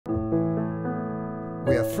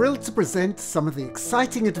We are thrilled to present some of the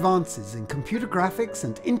exciting advances in computer graphics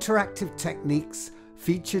and interactive techniques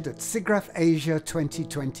featured at SIGGRAPH Asia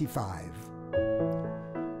 2025.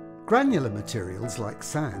 Granular materials like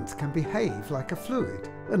sand can behave like a fluid,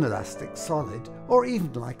 an elastic solid, or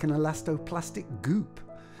even like an elastoplastic goop,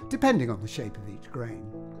 depending on the shape of each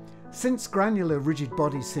grain. Since granular rigid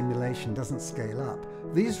body simulation doesn't scale up,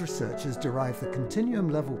 these researchers derive the continuum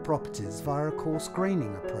level properties via a coarse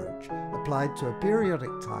graining approach applied to a periodic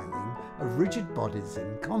tiling of rigid bodies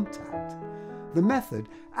in contact. The method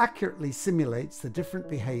accurately simulates the different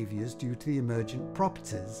behaviours due to the emergent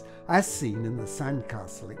properties, as seen in the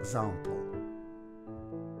sandcastle example.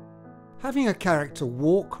 Having a character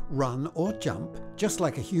walk, run or jump, just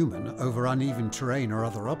like a human, over uneven terrain or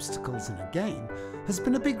other obstacles in a game has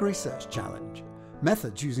been a big research challenge.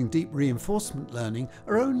 Methods using deep reinforcement learning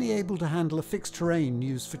are only able to handle a fixed terrain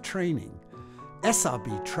used for training.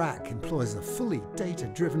 SRB Track employs a fully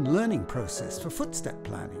data-driven learning process for footstep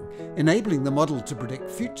planning, enabling the model to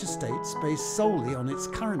predict future states based solely on its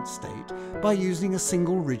current state by using a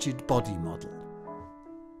single rigid body model.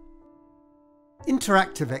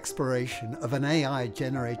 Interactive exploration of an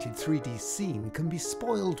AI-generated 3D scene can be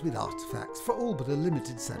spoiled with artifacts for all but a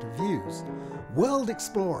limited set of views. World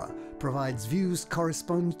Explorer provides views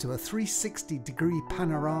corresponding to a 360-degree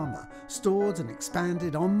panorama stored and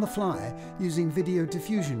expanded on the fly using video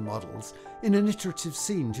diffusion models in an iterative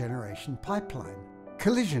scene generation pipeline.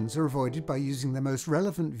 Collisions are avoided by using the most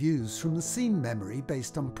relevant views from the scene memory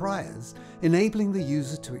based on priors, enabling the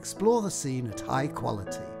user to explore the scene at high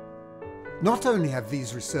quality. Not only have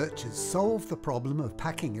these researchers solved the problem of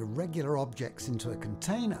packing irregular objects into a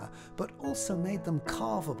container, but also made them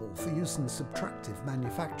carvable for use in subtractive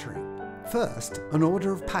manufacturing. First, an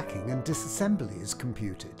order of packing and disassembly is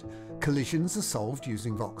computed. Collisions are solved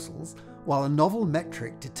using voxels, while a novel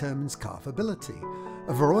metric determines carvability.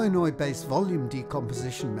 A Voronoi-based volume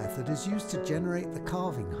decomposition method is used to generate the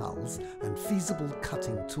carving hulls and feasible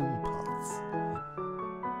cutting toolpaths.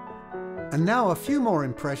 And now a few more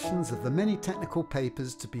impressions of the many technical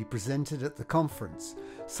papers to be presented at the conference,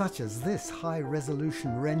 such as this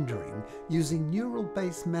high-resolution rendering using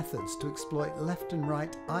neural-based methods to exploit left and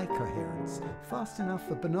right eye coherence, fast enough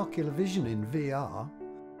for binocular vision in VR.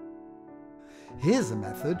 Here's a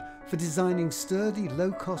method for designing sturdy,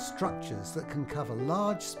 low-cost structures that can cover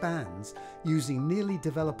large spans using nearly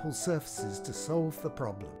developable surfaces to solve the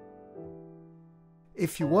problem.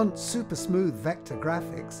 If you want super smooth vector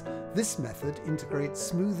graphics, this method integrates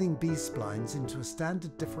smoothing B-splines into a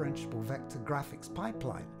standard differentiable vector graphics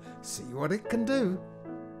pipeline. See what it can do!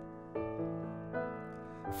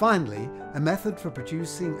 Finally, a method for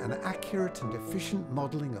producing an accurate and efficient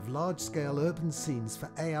modelling of large-scale urban scenes for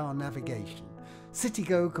AR navigation.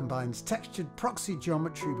 CityGo combines textured proxy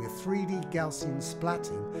geometry with 3D Gaussian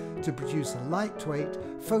splatting to produce a lightweight,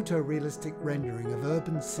 photorealistic rendering of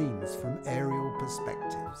urban scenes from aerial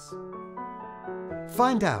perspectives.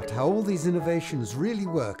 Find out how all these innovations really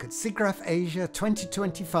work at SIGGRAPH Asia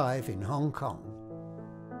 2025 in Hong Kong.